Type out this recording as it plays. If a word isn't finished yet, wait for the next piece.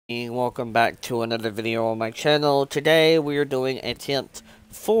Welcome back to another video on my channel. Today we are doing attempt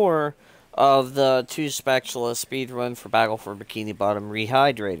 4 of the 2 spatula speedrun for Battle for Bikini Bottom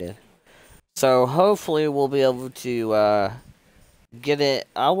Rehydrated. So hopefully we'll be able to get it.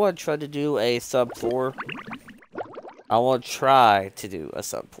 I want to try to do a sub 4. I want to try to do a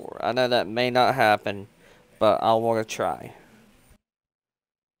sub 4. I know that may not happen, but I want to try.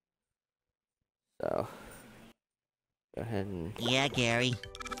 So go ahead and Gary.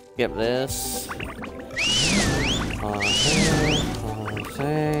 skip this.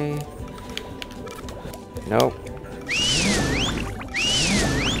 Say. Nope.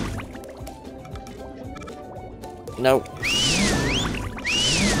 Nope.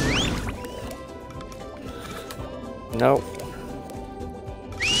 Nope.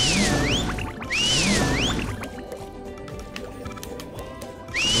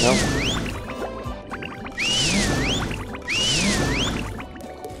 Nope.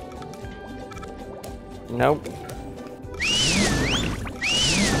 Nope.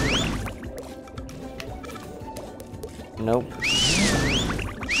 Nope.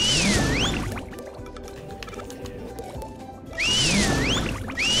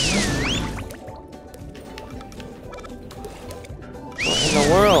 What in the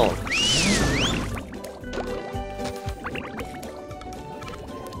world?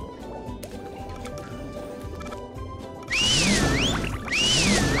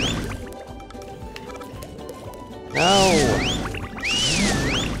 No.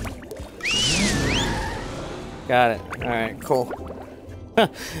 Got it. Alright, cool.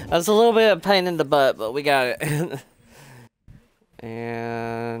 That's a little bit of a pain in the butt, but we got it.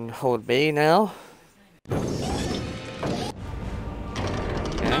 And hold B now.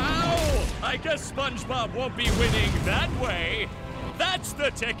 Ow! I guess SpongeBob won't be winning that way. That's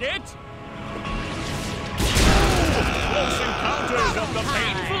the ticket. Close encounters of the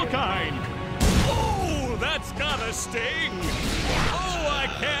painful kind. Oh, that's gotta sting. Oh, I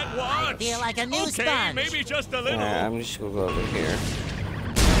can't watch. I feel like a new okay, sponge. maybe just a little. I'm just gonna go over here.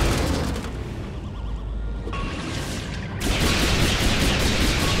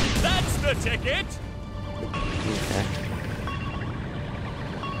 That's the ticket. Okay.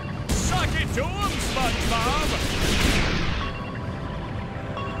 Suck it to him, SpongeBob.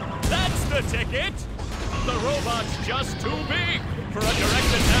 That's the ticket. The robot's just too big for a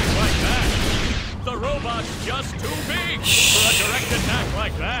direct attack like that. The robot's just too big for a direct attack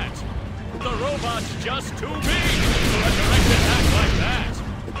like that. The robot's just too big for a direct attack like that.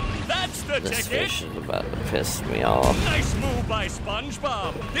 That's the This ticket. fish is about to piss me off. Nice move by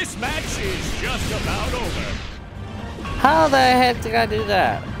SpongeBob. This match is just about over. How the heck did I do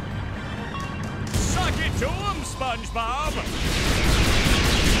that? Suck it to him, SpongeBob.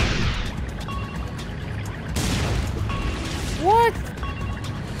 What?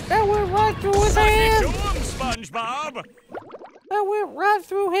 That went right through his Suck it hand! to him, SpongeBob. That went right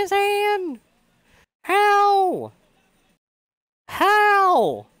through his hand! How?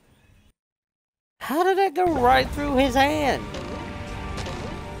 How? How did that go right through his hand?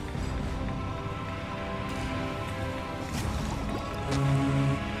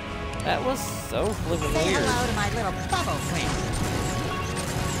 That was so flippin' Say weird. hello to my little bubble friend.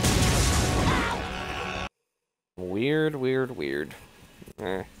 Weird, weird, weird.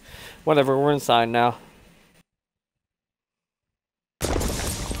 Whatever, we're inside now.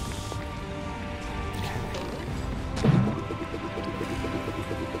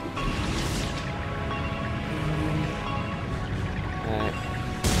 Alright.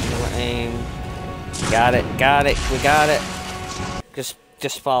 Aim. Got it, we got it.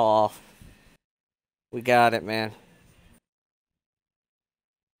 Just fall off. We got it, man.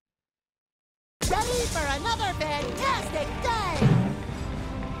 Ready for another fantastic day!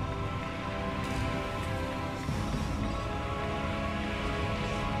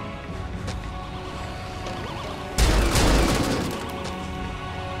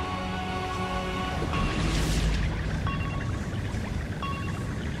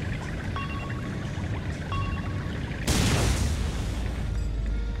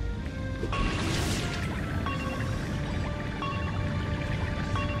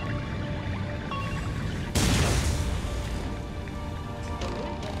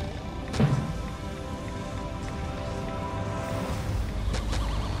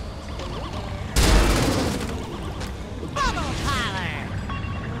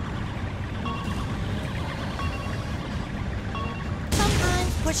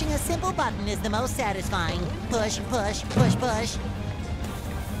 Pushing a simple button is the most satisfying. Push, push, push, push.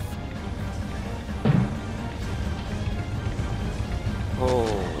 Oh,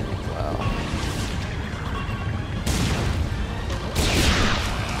 wow.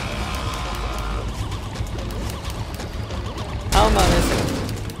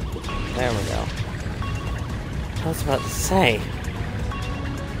 There we go. I was about to say.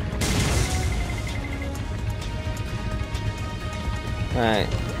 Alright.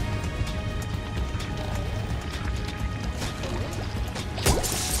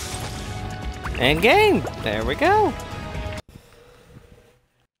 And game! There we go!